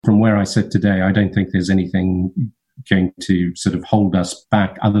from where I sit today, I don't think there's anything going to sort of hold us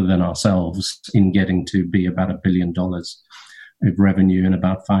back other than ourselves in getting to be about $1 billion of revenue in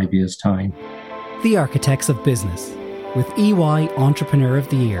about 5 years' time. The Architects of Business with EY Entrepreneur of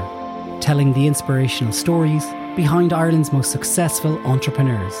the Year, telling the inspirational stories behind Ireland's most successful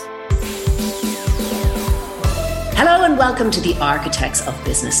entrepreneurs. Hello and welcome to the Architects of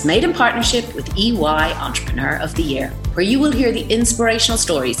Business, made in partnership with EY Entrepreneur of the Year, where you will hear the inspirational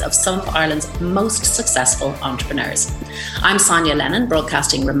stories of some of Ireland's most successful entrepreneurs. I'm Sonya Lennon,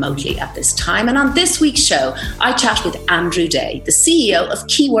 broadcasting remotely at this time, and on this week's show, I chat with Andrew Day, the CEO of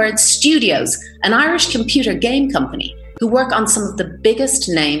Keyword Studios, an Irish computer game company who work on some of the biggest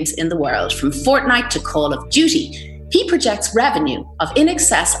names in the world, from Fortnite to Call of Duty. He projects revenue of in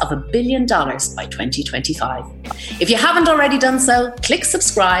excess of $1 billion by 2025. If you haven't already done so, click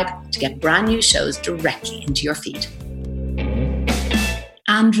subscribe to get brand new shows directly into your feed.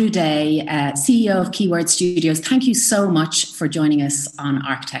 Andrew Day, CEO of Keyword Studios, thank you so much for joining us on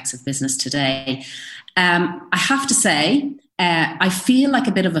Architects of Business today. I have to say, I feel like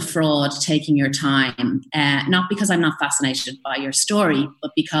a bit of a fraud taking your time, not because I'm not fascinated by your story,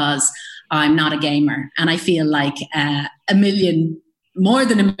 but because I'm not a gamer, and I feel like more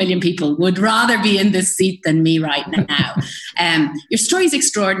than a million people would rather be in this seat than me right now. Your story is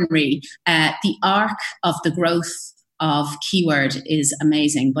extraordinary. The arc of the growth of Keyword is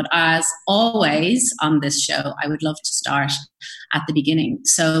amazing. But as always on this show, I would love to start at the beginning.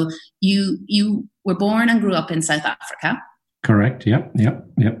 So you were born and grew up in South Africa. Correct. Yep.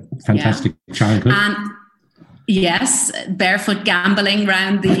 Fantastic childhood. Yes, barefoot gambling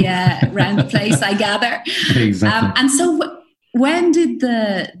round the place, I gather. Exactly. And so, when did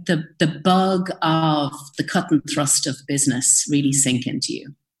the bug of the cut and thrust of business really sink into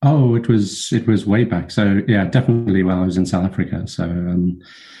you? Oh, it was way back. So yeah, definitely while I was in South Africa. So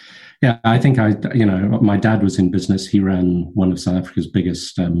I think my dad was in business. He ran one of South Africa's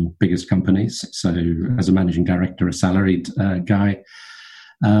biggest companies. So as a managing director, a salaried guy.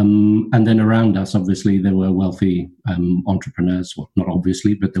 And then around us, obviously, there were wealthy entrepreneurs. Well, not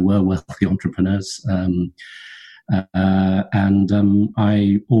obviously, but there were wealthy entrepreneurs. And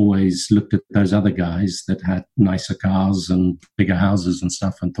I always looked at those other guys that had nicer cars and bigger houses and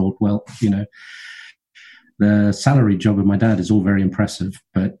stuff and thought, well, the salary job of my dad is all very impressive,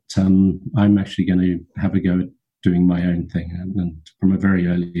 but I'm actually going to have a go at doing my own thing. And from a very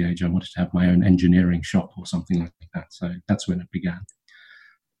early age, I wanted to have my own engineering shop or something like that. So that's when it began.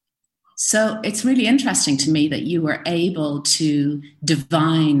 So it's really interesting to me that you were able to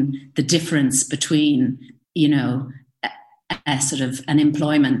divine the difference between, a sort of an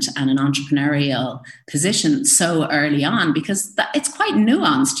employment and an entrepreneurial position so early on, because it's quite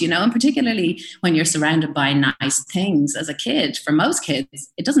nuanced, and particularly when you're surrounded by nice things as a kid. For most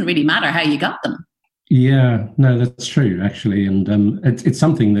kids, it doesn't really matter how you got them. Yeah, no, that's true, actually. And it's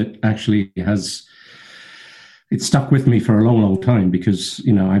something that actually it stuck with me for a long, long time because,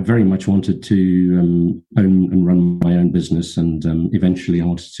 I very much wanted to own and run my own business. And eventually I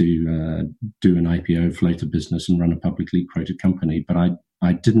wanted to do an IPO, float a business and run a publicly quoted company. But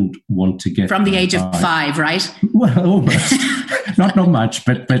I didn't want to get... From the age of 5, right? Well, almost. not much,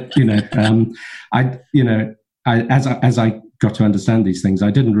 but as I got to understand these things,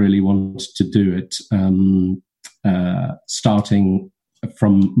 I didn't really want to do it starting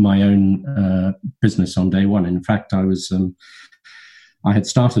from my own business on day one. In fact, I had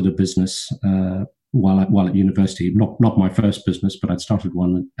started a business while at university. Not my first business, but I'd started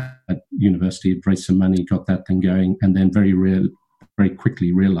one at university. Raised some money, got that thing going, and then very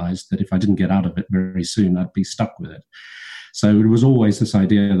quickly realised that if I didn't get out of it very soon, I'd be stuck with it. So it was always this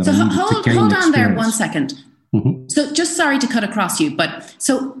idea that I needed to gain hold on experience. there 1 second. Mm-hmm. So just sorry to cut across you, but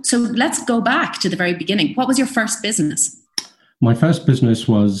so let's go back to the very beginning. What was your first business? My first business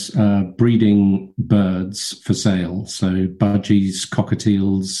was breeding birds for sale. So budgies,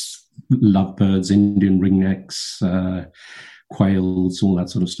 cockatiels, lovebirds, Indian ringnecks, quails, all that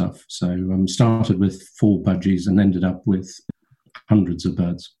sort of stuff. So started with 4 budgies and ended up with hundreds of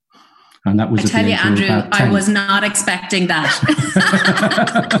birds. And that was... I tell you, Andrew, I was not expecting that.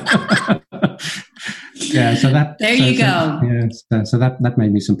 Yeah, so that... There you go. So that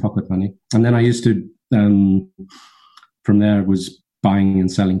made me some pocket money. And then I used to... from there, I was buying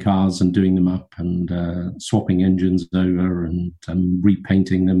and selling cars and doing them up and swapping engines over and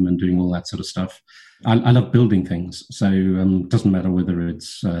repainting them and doing all that sort of stuff. I love building things. So it doesn't matter whether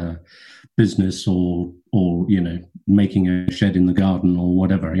it's business or or making a shed in the garden or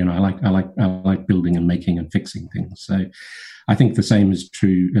whatever. I like building and making and fixing things. So I think the same is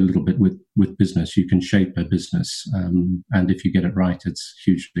true a little bit with business. You can shape a business, and if you get it right, it's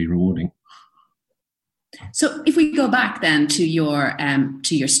hugely rewarding. So if we go back then to your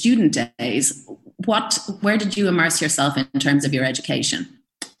student days, where did you immerse yourself in terms of your education?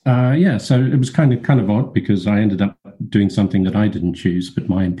 So it was kind of odd, because I ended up doing something that I didn't choose, but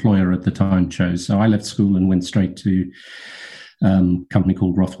my employer at the time chose. So I left school and went straight to a company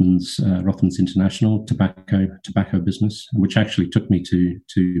called Rothmans International tobacco business, which actually took me to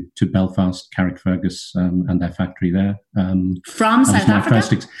Belfast, Carrickfergus, and their factory there. From South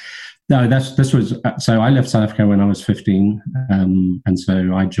Africa? No, this was, so I left South Africa when I was 15, and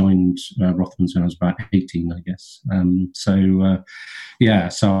so I joined Rothmans when I was about 18, I guess. So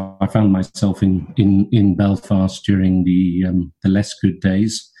I found myself in Belfast during the less good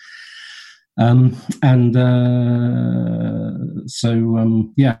days. So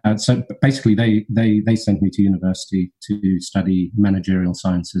basically they sent me to university to study managerial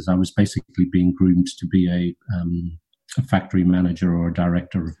sciences. I was basically being groomed to be a factory manager or a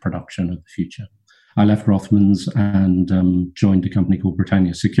director of production of the future. I left Rothmans and joined a company called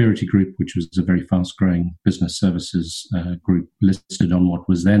Britannia Security Group, which was a very fast-growing business services group listed on what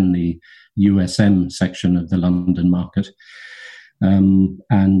was then the USM section of the London market.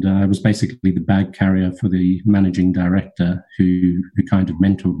 And I was basically the bag carrier for the managing director who kind of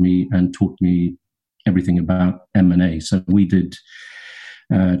mentored me and taught me everything about M&A. So we did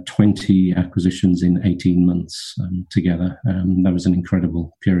 20 acquisitions in 18 months together. That was an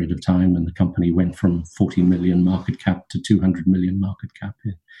incredible period of time, and the company went from 40 million market cap to 200 million market cap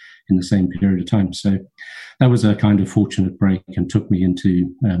in the same period of time. So that was a kind of fortunate break and took me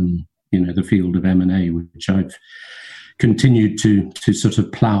into the field of M&A, which I've continued to sort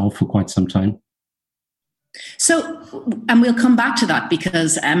of plough for quite some time. So, and we'll come back to that,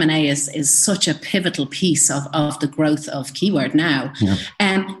 because M&A is such a pivotal piece of the growth of Keyword now. Yeah.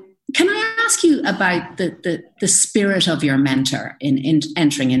 Can I ask you about the spirit of your mentor in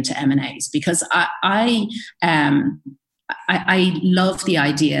entering into M&As? Because I love the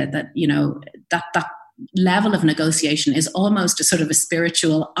idea that that level of negotiation is almost a sort of a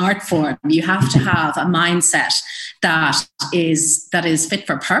spiritual art form. You have to have a mindset that is fit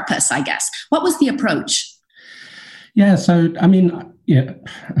for purpose, I guess. What was the approach? Yeah, so I mean,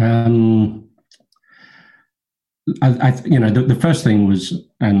 the first thing was,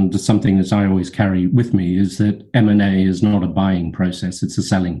 and something that I always carry with me, is that M&A is not a buying process; it's a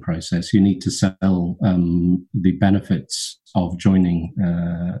selling process. You need to sell the benefits of joining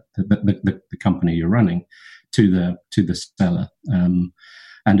the company you're running to the seller,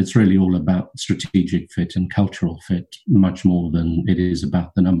 and it's really all about strategic fit and cultural fit, much more than it is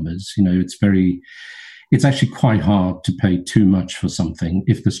about the numbers. It's actually quite hard to pay too much for something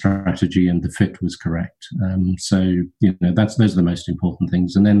if the strategy and the fit was correct. Those are the most important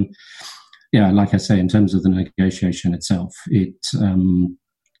things. And then, like I say, in terms of the negotiation itself, it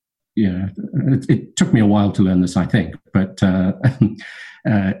took me a while to learn this, I think, but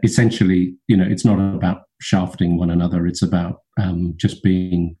essentially, it's not about shafting one another. It's about just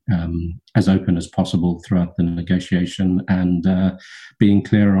being as open as possible throughout the negotiation, and being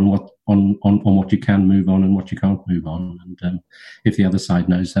clear on what you can move on and what you can't move on. And if the other side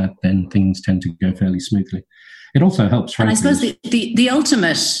knows that, then things tend to go fairly smoothly. It also helps. And I suppose the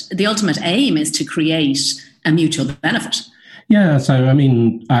ultimate aim is to create a mutual benefit. Yeah, so I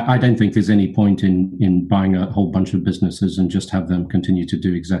mean, I don't think there's any point in buying a whole bunch of businesses and just have them continue to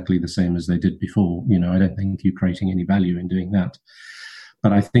do exactly the same as they did before. I don't think you're creating any value in doing that.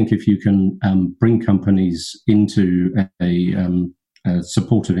 But I think if you can bring companies into a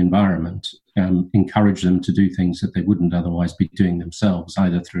supportive environment, encourage them to do things that they wouldn't otherwise be doing themselves,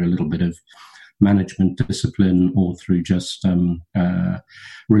 either through a little bit of management discipline or through just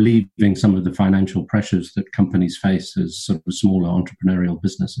relieving some of the financial pressures that companies face as sort of smaller entrepreneurial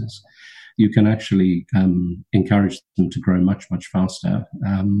businesses, you can actually encourage them to grow much, much faster.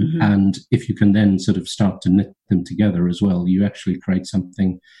 And if you can then sort of start to knit them together as well, you actually create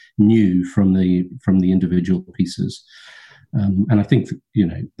something new from the individual pieces. And I think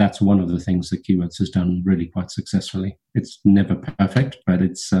that's one of the things that Keywords has done really quite successfully. It's never perfect, but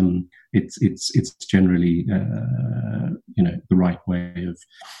it's generally the right way of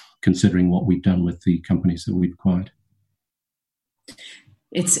considering what we've done with the companies that we've acquired.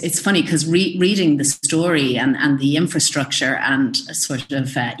 It's funny because reading the story and the infrastructure and a sort of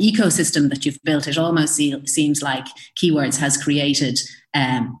ecosystem that you've built, it almost seems like Keywords has created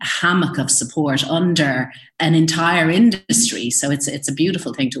a hammock of support under an entire industry. So it's a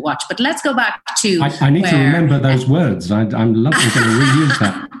beautiful thing to watch. But let's go back to I need to remember those words. I'm going to reuse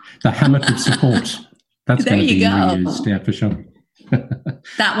that. The hammock of support. That's going to be reused. Yeah, for sure.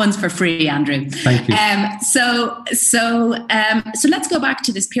 That one's for free, Andrew. Thank you. So let's go back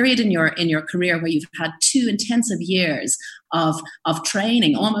to this period in your career where you've had 2 intensive years of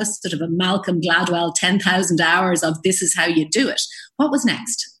training, almost sort of a Malcolm Gladwell 10,000 hours of this is how you do it. What was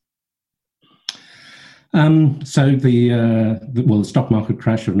next? So the stock market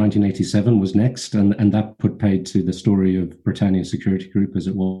crash of 1987 was next, and that put paid to the story of Britannia Security Group as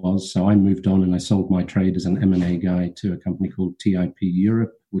it was. So I moved on and I sold my trade as an M&A guy to a company called TIP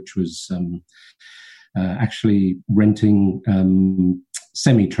Europe, which was actually renting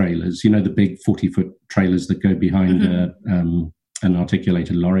semi-trailers, the big 40-foot trailers that go behind an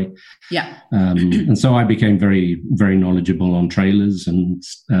articulated lorry. Yeah. And so I became very, very knowledgeable on trailers and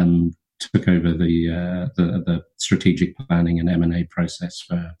took over the strategic planning and M&A process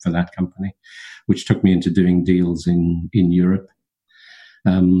for that company, which took me into doing deals in Europe.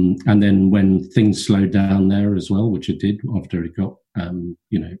 And then when things slowed down there as well, which it did after it got,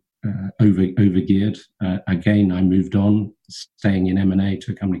 overgeared, again, I moved on, staying in M&A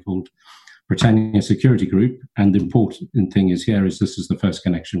to a company called Britannia Security Group. And the important thing is this is the first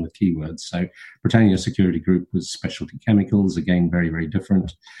connection with keywords. So Britannia Security Group was specialty chemicals, again, very, very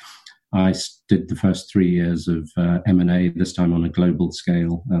different. I did the first 3 years of M&A, this time on a global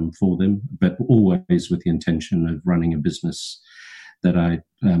scale for them, but always with the intention of running a business that I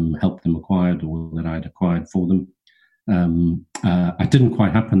helped them acquire or that I'd acquired for them. It didn't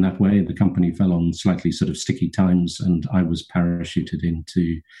quite happen that way. The company fell on slightly sort of sticky times, and I was parachuted in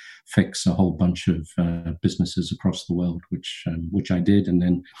to fix a whole bunch of businesses across the world, which I did, and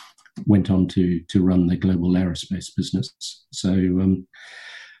then went on to run the global aerospace business. So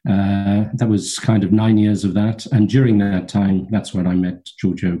that was kind of 9 years of that. And during that time, that's when I met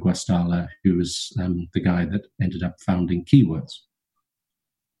Giorgio Guastalla, who was the guy that ended up founding Keywords.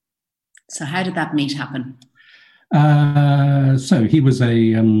 So how did that meet happen? So he was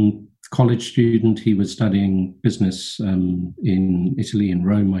a college student. He was studying business in Italy, in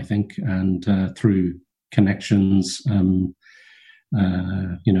Rome, I think. And through connections,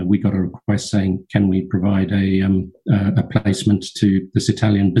 we got a request saying, can we provide a placement to this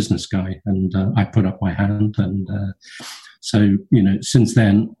Italian business guy? And I put up my hand. And so, since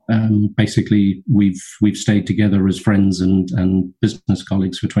then, basically, we've stayed together as friends and business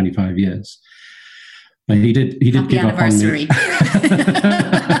colleagues for 25 years. But he did Happy give anniversary. Up on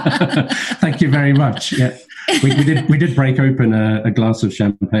me. Thank you very much. Yeah, we did break open a glass of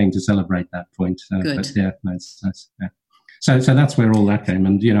champagne to celebrate that point. Good. But yeah, nice. Yeah. So that's where all that came.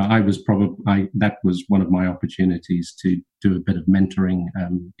 And, that was one of my opportunities to do a bit of mentoring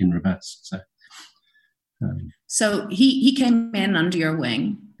in reverse. So he came in under your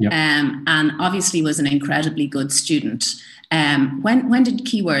wing, yep. And obviously was an incredibly good student. When did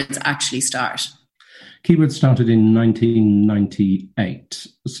Keywords actually start? Keywords started in 1998.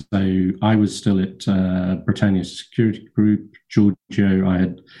 So I was still at Britannia Security Group. Giorgio, I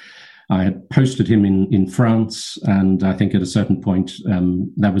had posted him in France, and I think at a certain point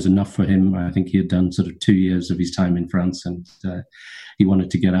that was enough for him. I think he had done sort of 2 years of his time in France, and he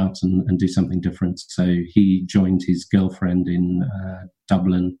wanted to get out and do something different. So he joined his girlfriend in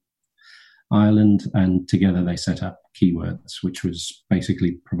Dublin, Ireland, and together they set up Keywords, which was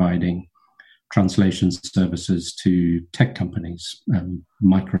basically providing translation services to tech companies,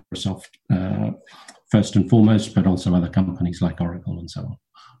 Microsoft first and foremost, but also other companies like Oracle and so on.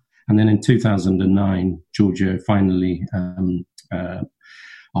 And then in 2009, Giorgio finally,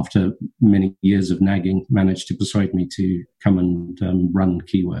 after many years of nagging, managed to persuade me to come and run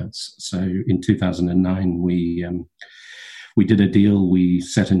Keywords. So in 2009, we did a deal. We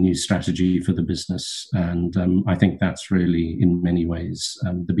set a new strategy for the business, and I think that's really, in many ways,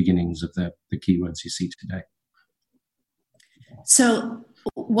 the beginnings of the Keywords you see today. So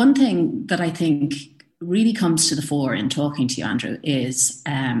one thing that I think really comes to the fore in talking to you, Andrew, is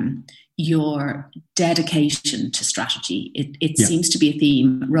your dedication to strategy. It seems to be a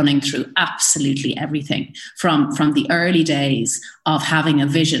theme running through absolutely everything, from the early days of having a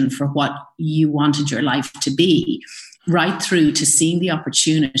vision for what you wanted your life to be, right through to seeing the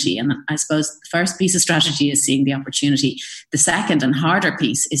opportunity. And I suppose the first piece of strategy is seeing the opportunity. The second and harder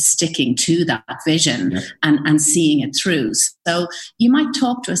piece is sticking to that vision and seeing it through. So you might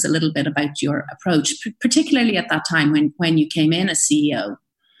talk to us a little bit about your approach, particularly at that time when you came in as CEO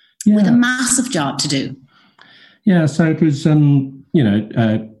with a massive job to do. Yeah, so it was,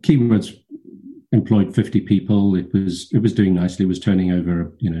 Keywords employed 50 people. It was doing nicely. It was turning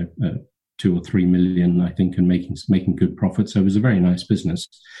over 2 or 3 million, I think, and making good profit. So it was a very nice business,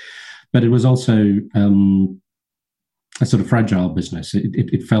 but it was also a sort of fragile business.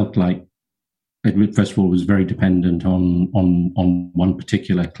 It felt like it, first of all, was very dependent on one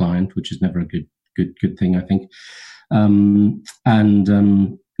particular client, which is never a good thing, I think.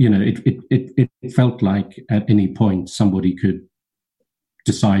 It felt like at any point somebody could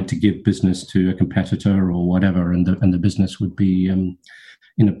decide to give business to a competitor or whatever, and the business would be in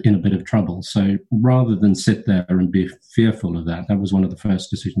a bit of trouble. So rather than sit there and be fearful of that was one of the first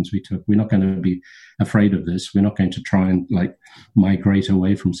decisions we took. We're not going to be afraid of this. We're not going to try and migrate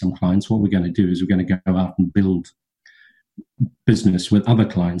away from some clients. What we're going to do is we're going to go out and build business with other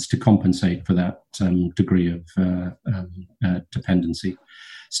clients to compensate for that degree of dependency.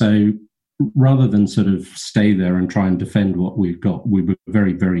 So rather than sort of stay there and try and defend what we've got, we were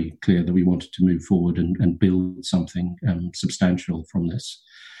very, very clear that we wanted to move forward and build something substantial from this.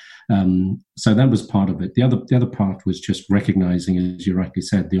 So that was part of it. The other part was just recognizing, as you rightly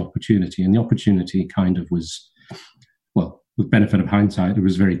said, the opportunity. And the opportunity kind of was, well, with benefit of hindsight, it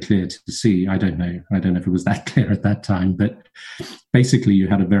was very clear to see. I don't know if it was that clear at that time, but basically you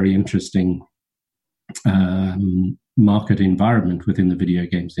had a very interesting market environment within the video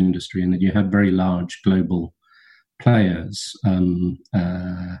games industry, and that you had very large global players,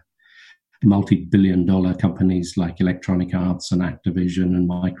 multi-billion-dollar companies like Electronic Arts and Activision and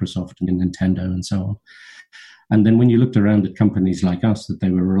Microsoft and Nintendo and so on. And then when you looked around at companies like us that they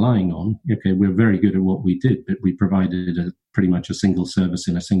were relying on, okay, we're very good at what we did, but we provided pretty much a single service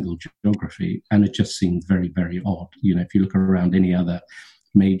in a single geography, and it just seemed very, very odd. If you look around any other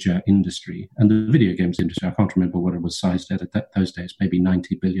major industry, and the video games industry, I can't remember what it was sized at those days, maybe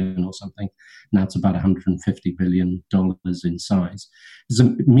 90 billion or something. Now it's about $150 billion in size. It's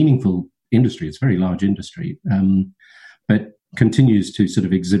a meaningful industry. It's a very large industry, but continues to sort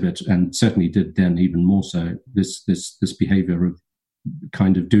of exhibit, and certainly did then even more so, this behavior of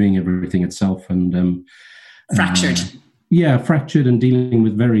kind of doing everything itself and fractured. Fractured and dealing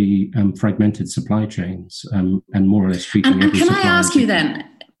with very fragmented supply chains, and more or less treating every can supplier. I ask you then,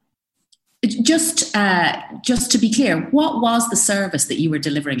 just to be clear, what was the service that you were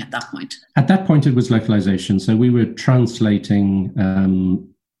delivering at that point? At that point, it was localization. So we were translating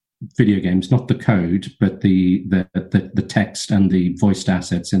video games, not the code, but the text and the voiced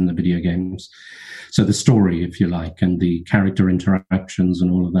assets in the video games. So the story, if you like, and the character interactions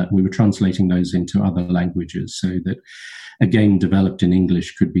and all of that, we were translating those into other languages so that a game developed in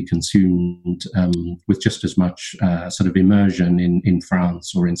English could be consumed with just as much sort of immersion in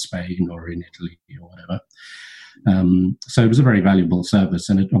France or in Spain or in Italy or whatever. So it was a very valuable service,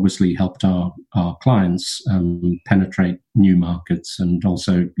 and it obviously helped our clients penetrate new markets and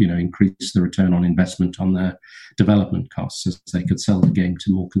also, increase the return on investment on their development costs as they could sell the game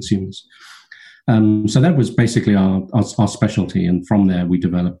to more consumers. So that was basically our specialty, and from there we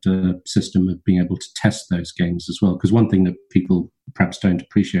developed a system of being able to test those games as well. Because one thing that people perhaps don't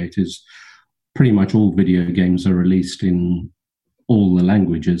appreciate is pretty much all video games are released in all the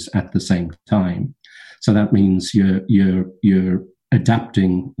languages at the same time. So that means you're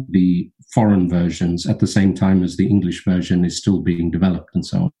adapting the foreign versions at the same time as the English version is still being developed and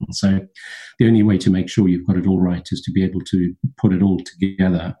so on. So the only way to make sure you've got it all right is to be able to put it all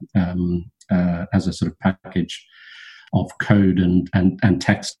together as a sort of package of code and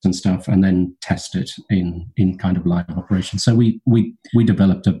text and stuff, and then test it in kind of live operation. So we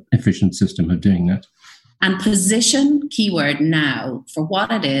developed an efficient system of doing that. And position keyword now for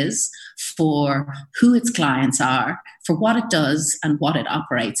what it is, for who its clients are, for what it does and what it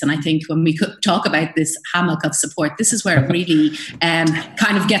operates. And I think when we could talk about this hammock of support, this is where it really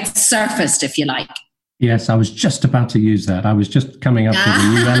kind of gets surfaced, if you like. Yes, I was just about to use that. I was just coming up with a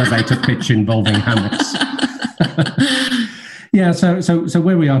new elevator pitch involving hammocks. Yeah, so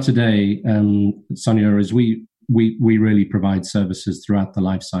where we are today, Sonya, is we really provide services throughout the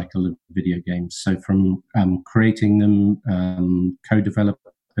life cycle of video games. So from creating them,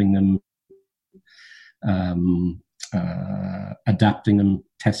 co-developing them, adapting them,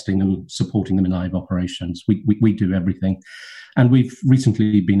 testing them, supporting them in live operations. We do everything. And we've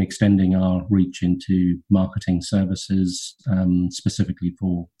recently been extending our reach into marketing services, specifically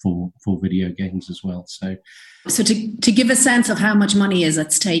for video games as well. So to give a sense of how much money is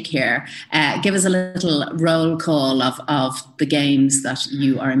at stake here, give us a little roll call of the games that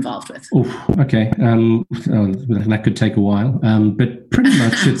you are involved with. Oh, okay. That could take a while, but pretty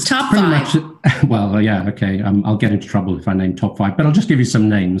much it's top pretty five. Well, yeah, okay. I'll get into trouble if I name top five, but I'll just give you some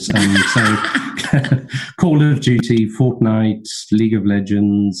names. So Call of Duty, Fortnite, League of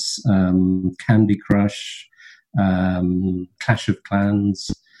Legends, Candy Crush, Clash of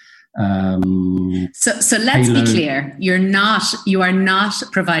Clans. So let's Halo. be clear. You are not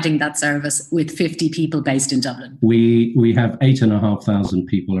providing that service with 50 people based in Dublin. We have 8,500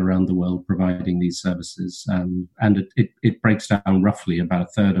 people around the world providing these services, and it breaks down roughly about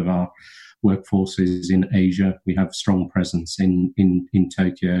a third of our workforce is in Asia. We have strong presence in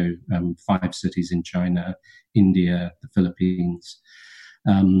Tokyo, 5 cities in China, India, the Philippines.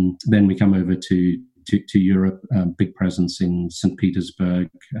 Then we come over to Europe, big presence in St. Petersburg,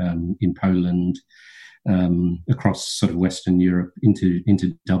 in Poland, across sort of Western Europe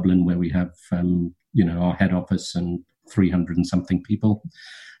into Dublin, where we have our head office and 300 and something people,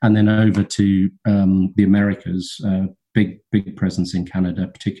 and then over to the Americas. Big presence in Canada,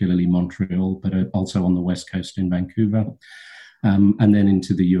 particularly Montreal, but also on the West Coast in Vancouver. And then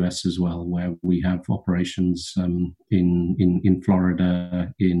into the US as well, where we have operations in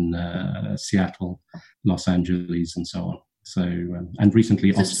Florida, in Seattle, Los Angeles, and so on. So, and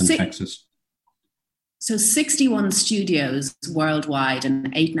recently Austin, Texas. So 61 studios worldwide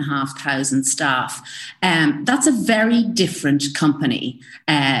and 8,500 staff. That's a very different company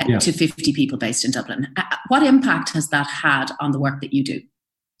to 50 people based in Dublin. What impact has that had on the work that you do?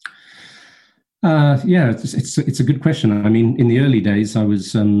 It's a good question. I mean, in the early days, I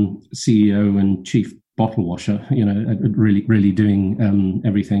was CEO and chief bottle washer, really doing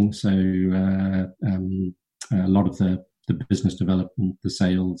everything. So a lot of the business development, the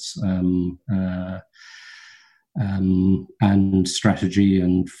sales, and strategy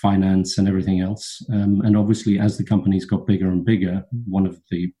and finance and everything else. And obviously, as the company's got bigger and bigger, one of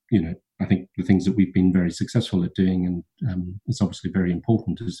the, I think the things that we've been very successful at doing, and it's obviously very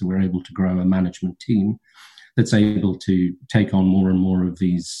important, is that we're able to grow a management team that's able to take on more and more of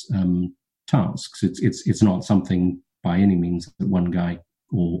these tasks. It's not something by any means that one guy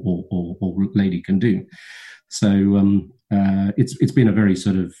or lady can do. So it's been a very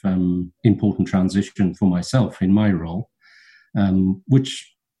sort of important transition for myself in my role, which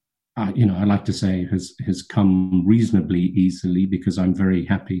I like to say has come reasonably easily, because I'm very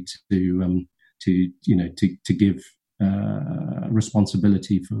happy to give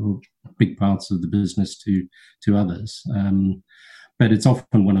responsibility for big parts of the business to others. But it's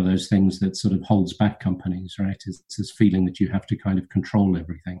often one of those things that sort of holds back companies, right? It's this feeling that you have to kind of control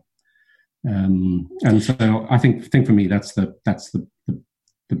everything. And so I think for me, that's the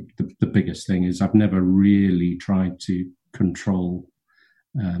biggest thing, is I've never really tried to control,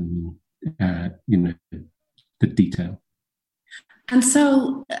 the detail. And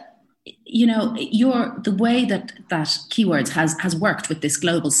so, the way that Keywords has worked with this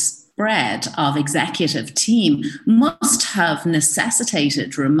global spread of executive team must have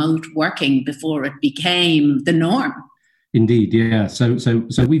necessitated remote working before it became the norm. Indeed, yeah. So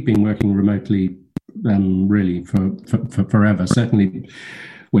we've been working remotely, really for forever. Certainly,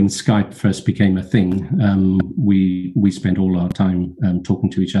 when Skype first became a thing, we spent all our time talking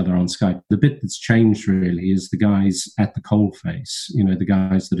to each other on Skype. The bit that's changed really is the guys at the coalface. The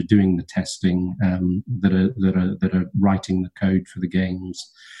guys that are doing the testing, that are writing the code for the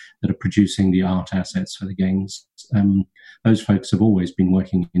games, that are producing the art assets for the games. Those folks have always been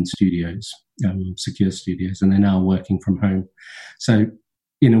working in studios, secure studios, and they're now working from home. So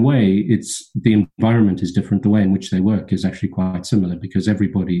in a way, the environment is different. The way in which they work is actually quite similar, because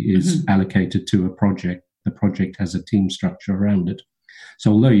everybody is allocated to a project. The project has a team structure around it.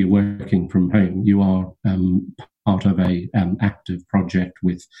 So although you're working from home, you are part of a active project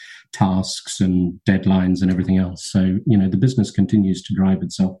with tasks and deadlines and everything else. So, the business continues to drive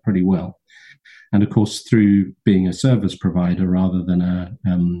itself pretty well. And of course, through being a service provider rather than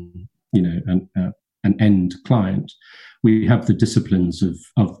an end client, we have the disciplines of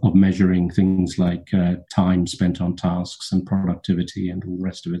measuring things like time spent on tasks and productivity and all the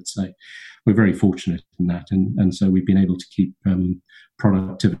rest of it. So we're very fortunate in that. And so we've been able to keep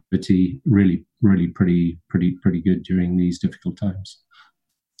productivity really, really pretty good during these difficult times.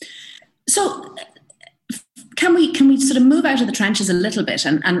 So can we sort of move out of the trenches a little bit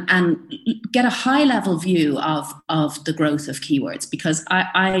and get a high level view of the growth of Keywords? Because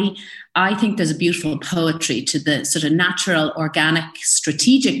I think there's a beautiful poetry to the sort of natural, organic,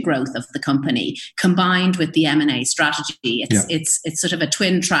 strategic growth of the company combined with the M&A strategy. It's sort of a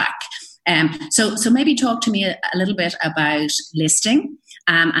twin track. So maybe talk to me a little bit about listing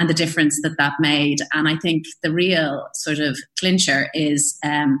and the difference that made. And I think the real sort of clincher is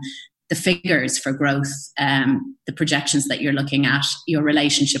the figures for growth, the projections that you're looking at, your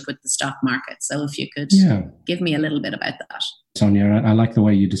relationship with the stock market. So if you could give me a little bit about that. Sonia. I like the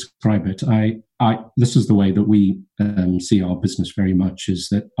way you describe it. This is the way that we see our business very much, is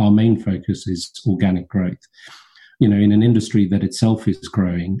that our main focus is organic growth. In an industry that itself is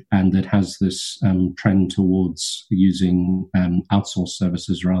growing and that has this trend towards using outsourced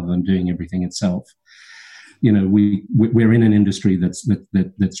services rather than doing everything itself. We're in an industry that's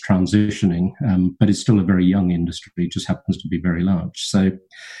transitioning, but it's still a very young industry. It just happens to be very large. So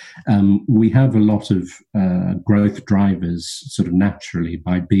we have a lot of growth drivers sort of naturally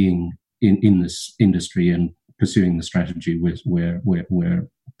by being in this industry and pursuing the strategy we're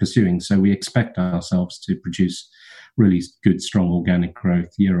pursuing. So we expect ourselves to produce really good, strong organic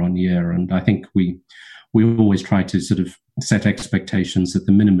growth year on year. And I think we always try to sort of set expectations that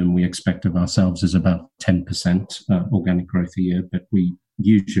the minimum we expect of ourselves is about 10% organic growth a year, but we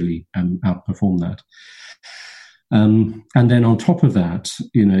usually outperform that. And then on top of that,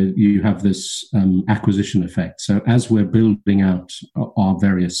 you have this acquisition effect. So as we're building out our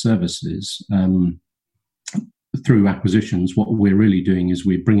various services through acquisitions, what we're really doing is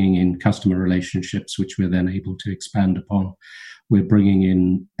we're bringing in customer relationships, which we're then able to expand upon. We're bringing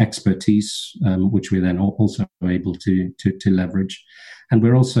in expertise, which we're then also able to leverage. And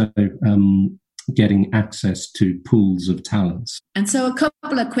we're also getting access to pools of talents. And so a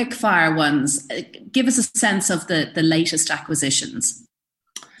couple of quick fire ones. Give us a sense of the latest acquisitions.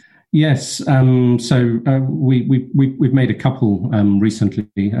 Yes. So we've made a couple recently,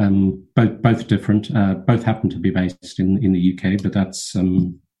 both different. Both happen to be based in the UK, but that's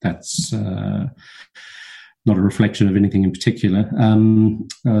not a reflection of anything in particular.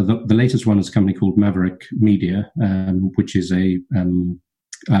 The latest one is a company called Maverick Media, which is a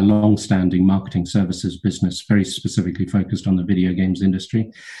long-standing marketing services business, very specifically focused on the video games industry.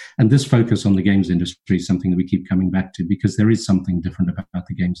 And this focus on the games industry is something that we keep coming back to because there is something different about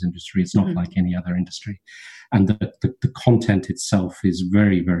the games industry. It's not like any other industry. And the content itself is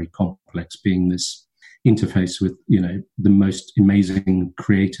very, very complex, being this interface with, the most amazing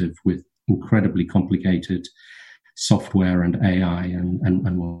creative with incredibly complicated software and AI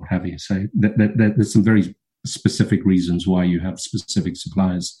and what have you. So there's some very specific reasons why you have specific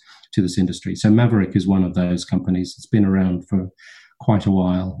suppliers to this industry. So Maverick is one of those companies. It's been around for quite a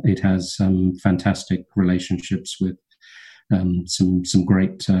while. It has fantastic relationships with some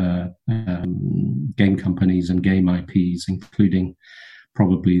great game companies and game IPs, including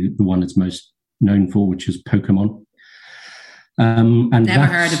probably the one it's most known for, which is Pokemon. And never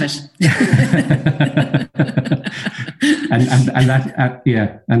heard of it.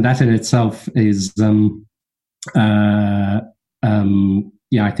 and that in itself is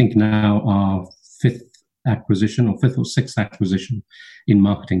I think now our fifth or sixth acquisition in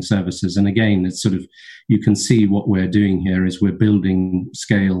marketing services. And again, it's sort of, you can see what we're doing here is we're building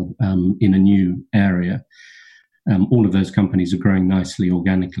scale in a new area. All of those companies are growing nicely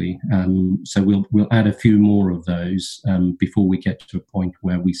organically. So we'll add a few more of those before we get to a point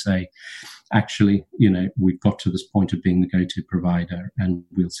where we say, actually, we've got to this point of being the go-to provider, and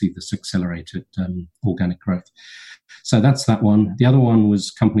we'll see this accelerated organic growth. So that's that one. The other one was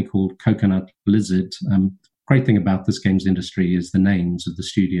a company called Coconut Lizard. Great thing about this games industry is the names of the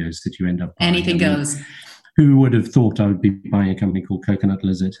studios that you end up buying. Anything goes. Who would have thought I would be buying a company called Coconut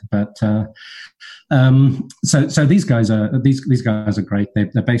Lizard? But so these guys are great.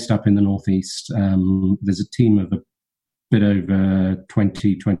 They're based up in the northeast. There's a team of a bit over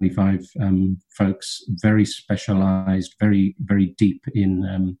 20, 25 folks, very specialized, very, very deep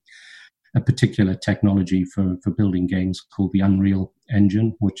in a particular technology for building games called the Unreal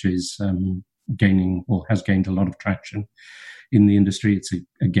Engine, which is gaining or has gained a lot of traction in the industry. It's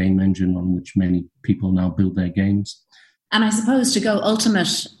a game engine on which many people now build their games. And I suppose to go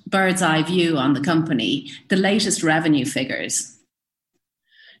ultimate bird's eye view on the company, the latest revenue figures.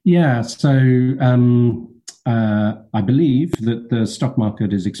 Yeah, so I believe that the stock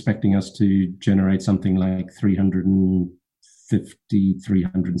market is expecting us to generate something like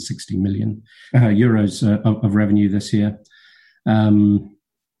 360 million euros of revenue this year.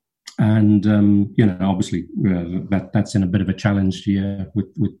 And obviously that's in a bit of a challenged year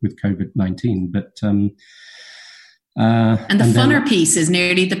with COVID-19, but and the funner piece is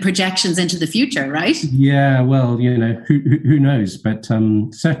nearly the projections into the future, right? Yeah, well, who knows? But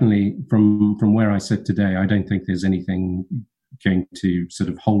certainly from where I sit today, I don't think there's anything going to sort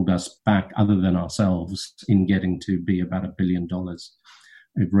of hold us back other than ourselves in getting to be about $1 billion of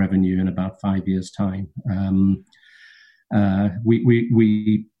revenue in about 5 years' time. I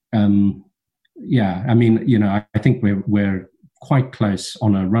think we're quite close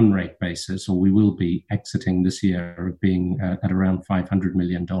on a run rate basis, or we will be exiting this year of being at around $500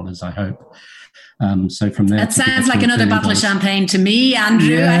 million, I hope. So from there, that sounds like another bottle of champagne to me,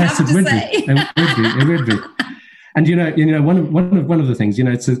 Andrew. Yes, I have to say, it would be. And one of the things,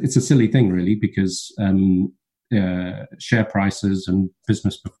 it's a silly thing really, because share prices and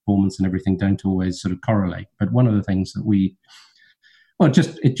business performance and everything don't always sort of correlate. But one of the things that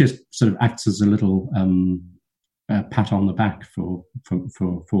it just sort of acts as a little pat on the back for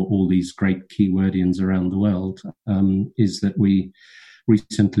all these great keywordians around the world, is that we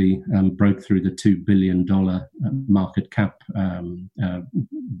recently broke through the $2 billion market cap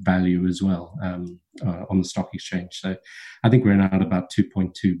value as well on the stock exchange. So I think we're now at about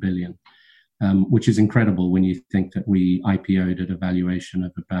 2.2 billion, which is incredible when you think that we IPO'd at a valuation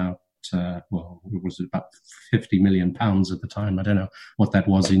of about, it was about 50 million pounds at the time. I don't know what that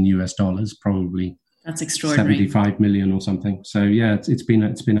was in US dollars, probably that's extraordinary, 75 million or something. So yeah, it's been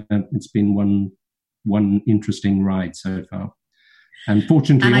one interesting ride so far. And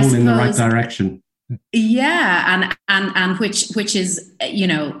fortunately, all in the right direction. Yeah, and which is,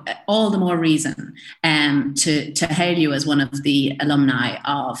 all the more reason to hail you as one of the alumni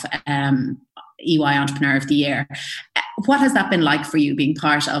of EY Entrepreneur of the Year. What has that been like for you, being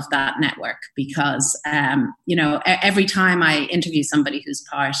part of that network? Because every time I interview somebody who's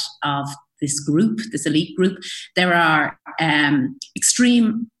part of this group, this elite group, there are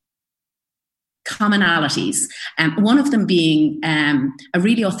extreme commonalities, one of them being a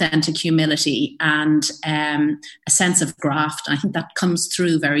really authentic humility and a sense of graft. I think that comes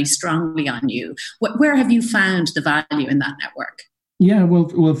through very strongly on you. Where have you found the value in that network? Yeah,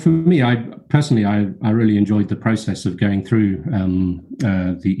 well, for me, I personally really enjoyed the process of going through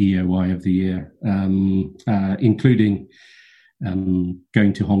the EOY of the year, including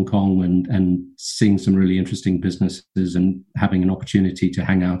going to Hong Kong and seeing some really interesting businesses and having an opportunity to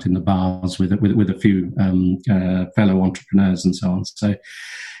hang out in the bars with a few fellow entrepreneurs and so on. So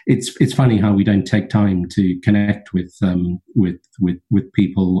it's funny how we don't take time to connect with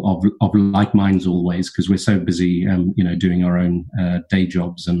people of like minds always, because we're so busy, doing our own day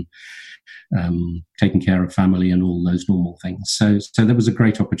jobs and taking care of family and all those normal things. So there was a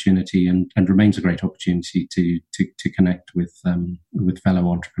great opportunity and remains a great opportunity to connect with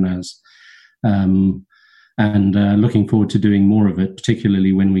fellow entrepreneurs. And looking forward to doing more of it,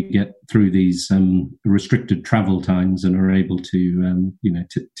 particularly when we get through these restricted travel times and are able to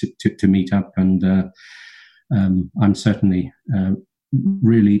meet up. And I'm certainly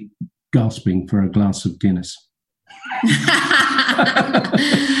really gasping for a glass of Guinness.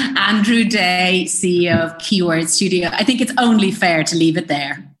 Andrew Day, CEO of Keyword Studio. I think it's only fair to leave it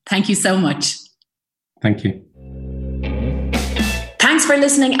there. Thank you so much. Thank you. Thanks for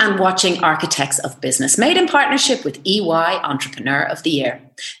listening and watching Architects of Business, made in partnership with EY Entrepreneur of the Year.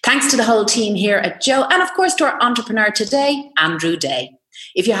 Thanks to the whole team here at Joe, and of course to our entrepreneur today, Andrew Day.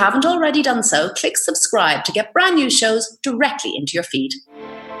 If you haven't already done so, click subscribe to get brand new shows directly into your feed.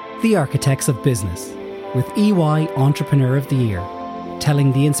 The Architects of Business with EY Entrepreneur of the Year,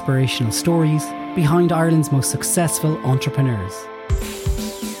 telling the inspirational stories behind Ireland's most successful entrepreneurs.